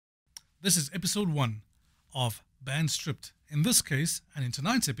This is episode 1 of Band Stripped. In this case, and in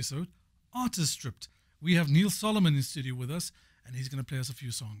tonight's episode, Artist Stripped. We have Neill Solomon in studio with us, and he's going to play us a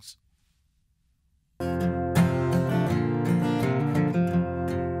few songs.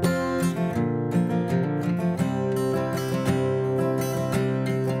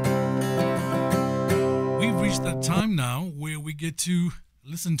 We've reached that time now where we get to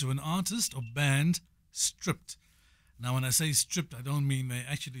listen to an artist or band stripped. Now, when I say stripped, I don't mean they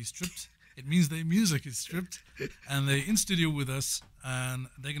actually stripped. It means their music is stripped, and they're in studio with us, and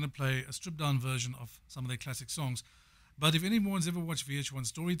they're going to play a stripped-down version of some of their classic songs. But if anyone's ever watched VH1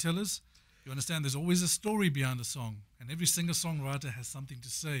 Storytellers, you understand there's always a story behind a song, and every singer-songwriter has something to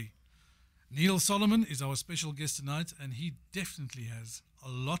say. Neill Solomon is our special guest tonight, and he definitely has a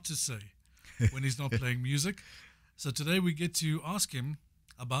lot to say when he's not playing music. So today we get to ask him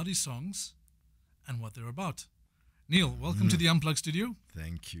about his songs and what they're about. Neill, welcome to the Unplugged studio.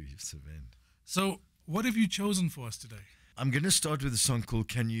 Thank you, Savan. So, what have you chosen for us today? I'm going to start with a song called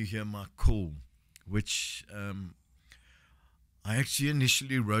Can You Hear My Call, which I actually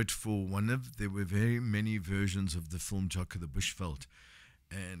initially wrote for there were very many versions of the film Jock of the Bushveld,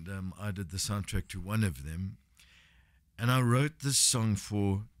 and I did the soundtrack to one of them. And I wrote this song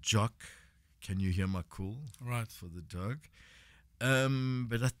for Jock, Can You Hear My Call? Right. For the dog.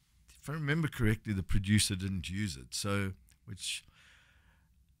 But if I remember correctly, the producer didn't use it. So, which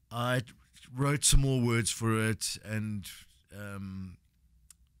I wrote some more words for it, and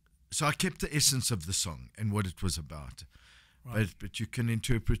so I kept the essence of the song and what it was about. Right. But you can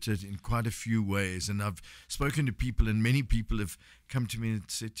interpret it in quite a few ways. And I've spoken to people, and many people have come to me and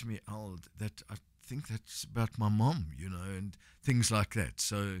said to me, "Oh, that I think that's about my mom," and things like that.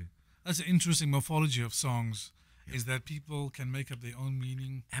 So that's an interesting morphology of songs. Is that people can make up their own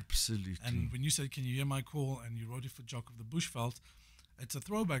meaning. Absolutely. And when you said, "Can you hear my call?" and you wrote it for Jock of the Bushveld, it's a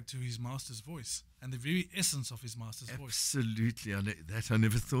throwback to his master's voice and the very essence of his master's voice. Absolutely. That I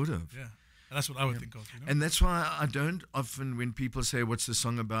never thought of. Yeah. And that's what I would think of. And that's why I don't often, when people say, "What's the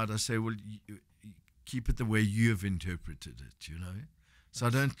song about?" I say, well, you keep it the way you have interpreted it, So I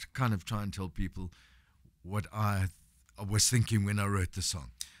don't kind of try and tell people what I was thinking when I wrote the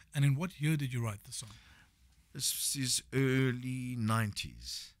song. And in what year did you write the song? This is early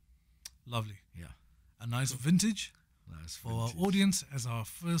 90s. Lovely. Yeah. A nice vintage for our audience as our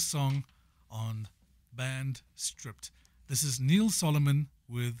first song on Band Stripped. This is Neill Solomon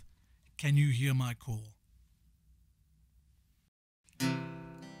with Can You Hear My Call?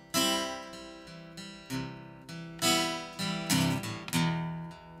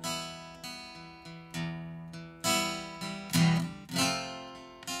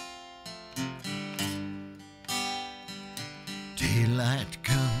 Daylight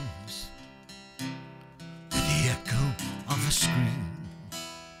comes with the echo of a scream.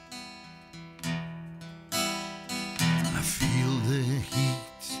 I feel the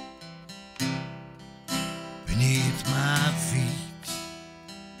heat beneath my feet.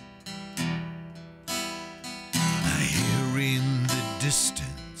 I hear in the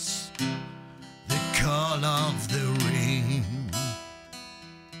distance the call of the rain.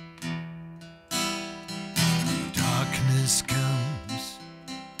 Darkness comes,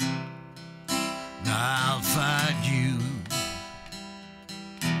 I'll find you.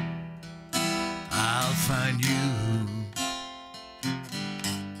 I'll find you.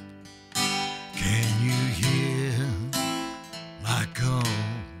 Can you hear my call?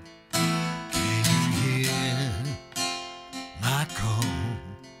 Can you hear my call?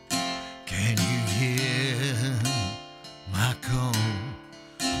 Can you hear my call?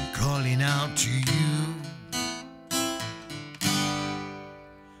 I'm calling out to you.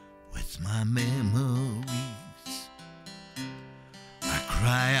 My memories, I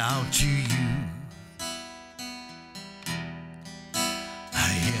cry out to you. I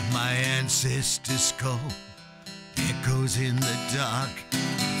hear my ancestors call, echoes in the dark,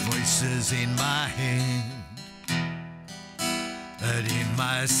 voices in my head. But in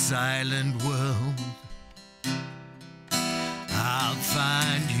my silent world, I'll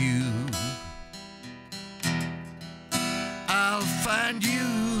find you. I'll find you.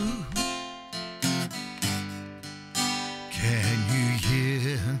 Can you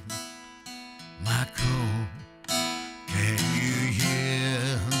hear my call? Can you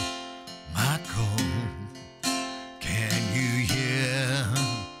hear my call? Can you hear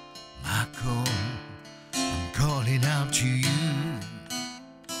my call? I'm calling out to you.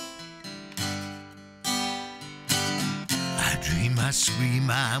 I dream, I scream,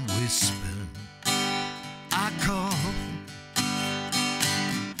 I whisper, I call.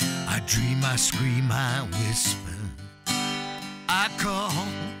 I dream, I scream, I whisper, I call.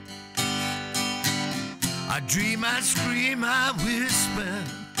 I dream, I scream, I whisper,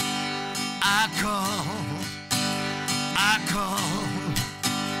 I call, I call,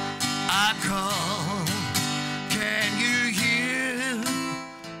 I call. Can you hear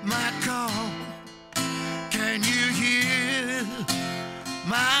my call? Can you hear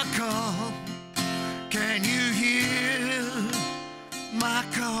my call? Can you hear my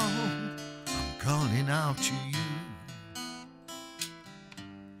call? I'm calling out to you.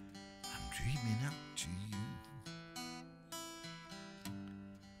 I'm dreaming out to you.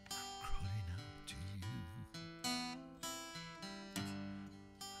 I'm crawling out to you. I'm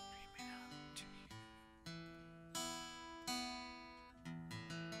dreaming out to you.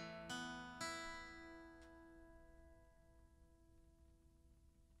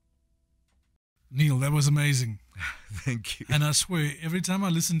 Neill, that was amazing. Thank you. And I swear, every time I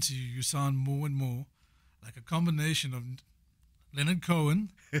listen to you, you sound more and more like a combination of Leonard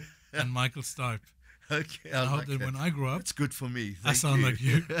Cohen and Michael Stipe. Okay, I hope like that when I grow up, it's good for me. I sound like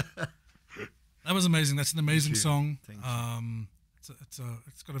you. That was amazing. That's an amazing song. Thank you.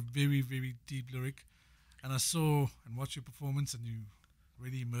 It's got a very, very deep lyric. And I saw and watched your performance, and you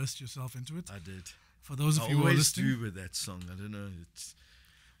really immersed yourself into it. I did. For those of I you who are always listening, do with that song. I don't know. It's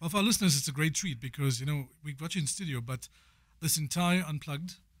well, for our listeners, it's a great treat because, you know, we've got you in studio, but this entire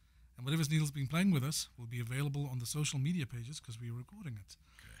Unplugged and whatever Neill's been playing with us will be available on the social media pages because we're recording it.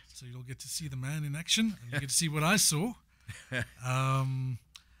 great. So you'll get to see the man in action and you get to see what I saw.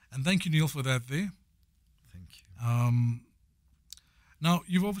 And thank you, Neill, for that there. Thank you. Now,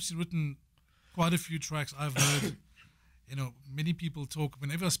 you've obviously written quite a few tracks. I've heard, you know, many people talk.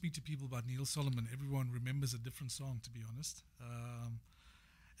 Whenever I speak to people about Neill Solomon, everyone remembers a different song, to be honest.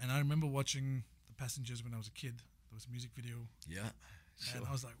 And I remember watching The Passengers when I was a kid. There was a music video. Yeah. Sure. And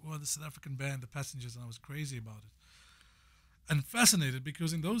I was like, well, the South African band, The Passengers, and I was crazy about it. And fascinated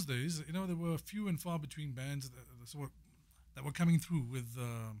because in those days, you know, there were few and far between bands that were coming through with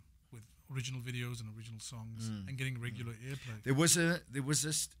original videos and original songs and getting regular airplay. There was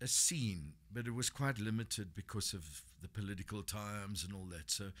a scene, but it was quite limited because of the political times and all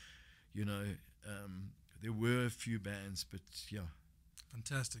that. So, you know, there were a few bands, but yeah.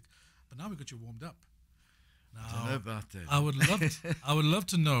 Fantastic. But now we got you warmed up. Now, I don't know about that. I would love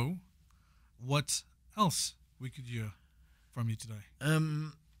to know what else we could hear from you today.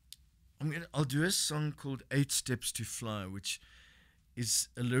 I'll do a song called 8 Steps to Fly, which is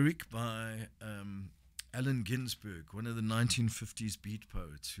a lyric by Allen Ginsberg, one of the 1950s beat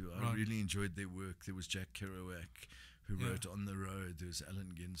poets who I really enjoyed their work. There was Jack Kerouac who wrote On the Road. There was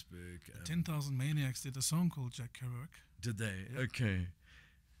Allen Ginsberg. 10,000 Maniacs did a song called Jack Kerouac. Did they? Yeah. Okay.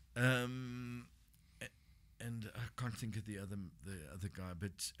 And I can't think of the other guy,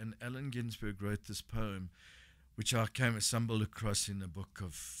 but Allen Ginsberg wrote this poem, which I stumbled across in a book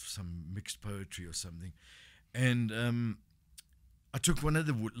of some mixed poetry or something, and I took one of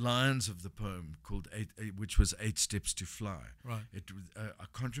the lines of the poem called which was 8 Steps to Fly. Right. I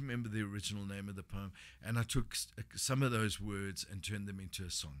can't remember the original name of the poem, and I took some of those words and turned them into a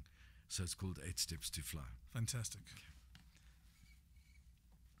song. So it's called 8 Steps to Fly. Fantastic.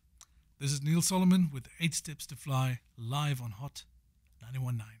 This is Neill Solomon with 8 Steps to Fly, live on Hot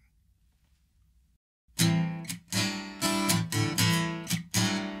 91.9.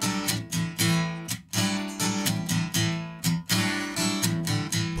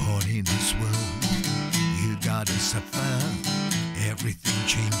 Born in this world, you gotta suffer. Everything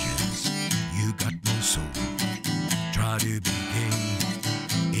changes. You got no soul. Try to be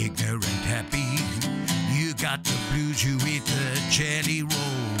gay, ignorant, happy. You got the blues, you eat the jelly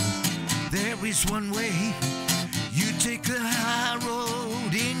roll. There is one way. You take the high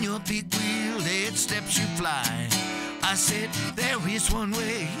road in your big wheel. 8 steps you fly. I said there is one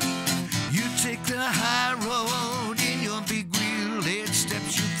way. You take the high road in your big wheel. 8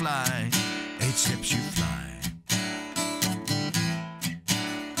 steps you fly. 8 steps you fly.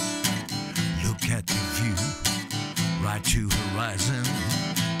 Look at the view, right to horizon.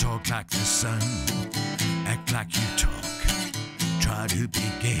 Talk like the sun, act like you talk. Try to be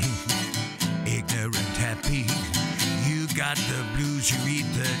gay, ignorant, happy. You got the blues, you eat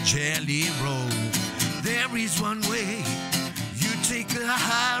the jelly roll. There is one way. You take the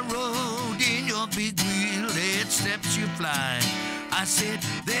high road in your big wheel. 8 steps you fly. I said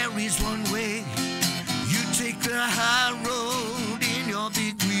there is one way. You take the high road in your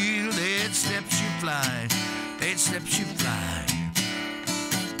big wheel. 8 steps you fly. 8 steps you fly.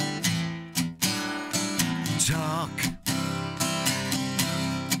 Talk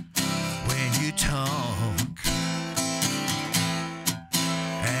when you talk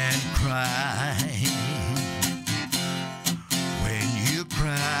and cry when you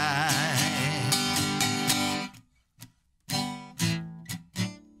cry.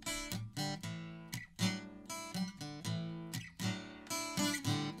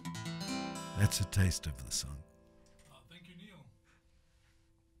 That's a taste of the song. Thank you, Neill.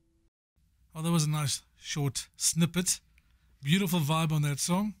 Oh, that was a nice short snippet. Beautiful vibe on that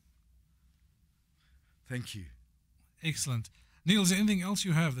song. Thank you. Excellent. Neill, is there anything else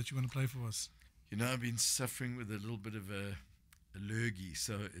you have that you want to play for us? You know, I've been suffering with a little bit of a lurgy,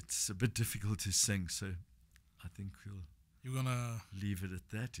 so it's a bit difficult to sing. So I think You're going to... leave it at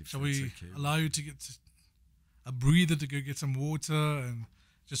that. If Shall that's we okay. allow you to get a breather to go get some water and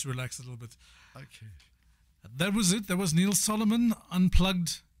just relax a little bit? Okay. That was it. That was Neill Solomon,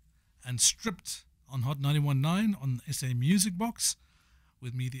 unplugged and stripped on Hot 91.9 on SA Music Box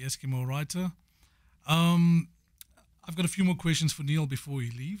with me, the Eskimo writer. I've got a few more questions for Neill before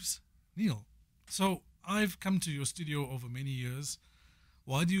he leaves. Neill, so I've come to your studio over many years.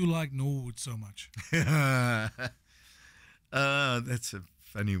 Why do you like Norwood so much? That's a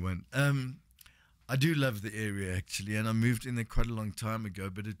funny one. I do love the area, actually, and I moved in there quite a long time ago,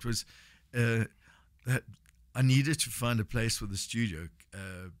 but it was that I needed to find a place for the studio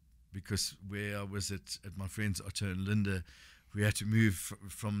because where I was at my friends Otto and Linda, we had to move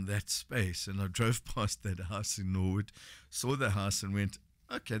from that space, and I drove past that house in Norwood, saw the house and went,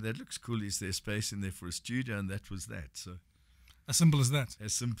 okay, that looks cool. Is there space in there for a studio? And that was that. So as simple as that.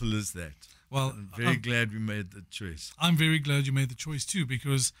 As simple as that. Well, I'm very glad we made the choice. I'm very glad you made the choice too,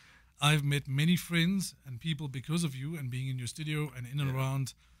 because I've met many friends and people because of you and being in your studio and in and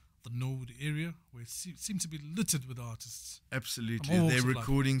around the Norwood area, where it seems to be littered with artists. Absolutely. They're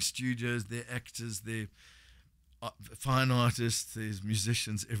recording studios, they're actors, they're fine artists, there's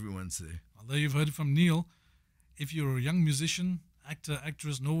musicians, everyone's there. Although you've heard it from Neill, if you're a young musician, actor,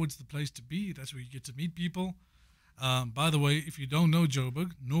 actress, Norwood's the place to be. That's where you get to meet people. By the way, if you don't know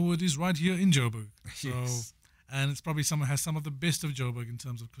Joburg, Norwood is right here in Joburg. So, Yes. And it's probably has some of the best of Joburg in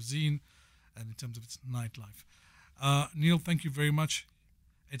terms of cuisine and in terms of its nightlife. Neill, thank you very much.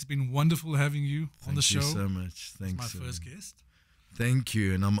 It's been wonderful having you on the show. Thank you so much. Thanks. It's my first guest. Thank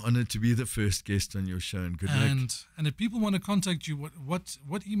you, and I'm honored to be the first guest on your show. And good luck. And if people want to contact you, what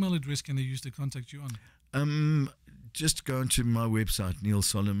email address can they use to contact you on? Just go onto my website,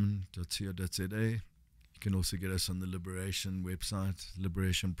 neillsolomon.co.za. You can also get us on the Liberation website,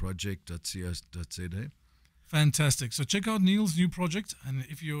 liberationproject.co.za. Fantastic. So check out Neill's new project, and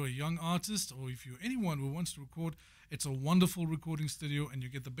if you're a young artist or if you're anyone who wants to record, it's a wonderful recording studio, and you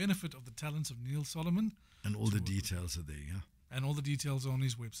get the benefit of the talents of Neill Solomon. And all the details are there, yeah. And all the details are on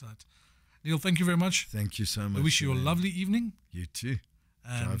his website. Neill, thank you very much. Thank you so much. I wish you a lovely evening. You too.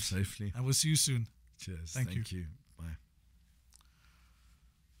 Drive safely. And we'll see you soon. Cheers. Thank you. Bye.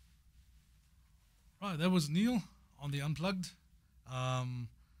 Right, that was Neill on the Unplugged.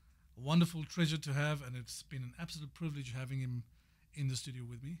 Wonderful treasure to have, and it's been an absolute privilege having him in the studio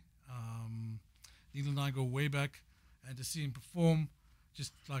with me. Neill and I go way back, and to see him perform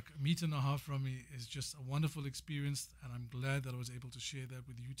just like a meter and a half from me is just a wonderful experience, and I'm glad that I was able to share that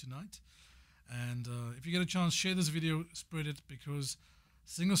with you tonight. And if you get a chance, share this video, spread it, because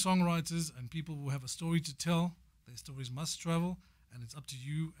singer-songwriters and people who have a story to tell, their stories must travel, and it's up to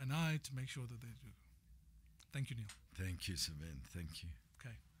you and I to make sure that they do. Thank you, Neill. Thank you, Savan. Thank you.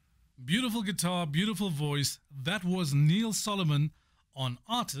 Okay. Beautiful guitar, beautiful voice. That was Neill Solomon on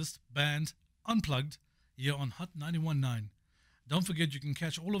Artist Band Unplugged here on Hot 91.9. Don't forget you can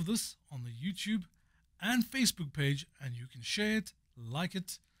catch all of this on the YouTube and Facebook page, and you can share it, like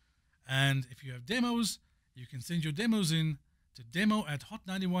it, and if you have demos, you can send your demos in to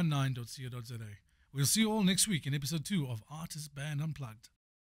demo@hot919.co.za. We'll see you all next week in episode 2 of Artist Band Unplugged.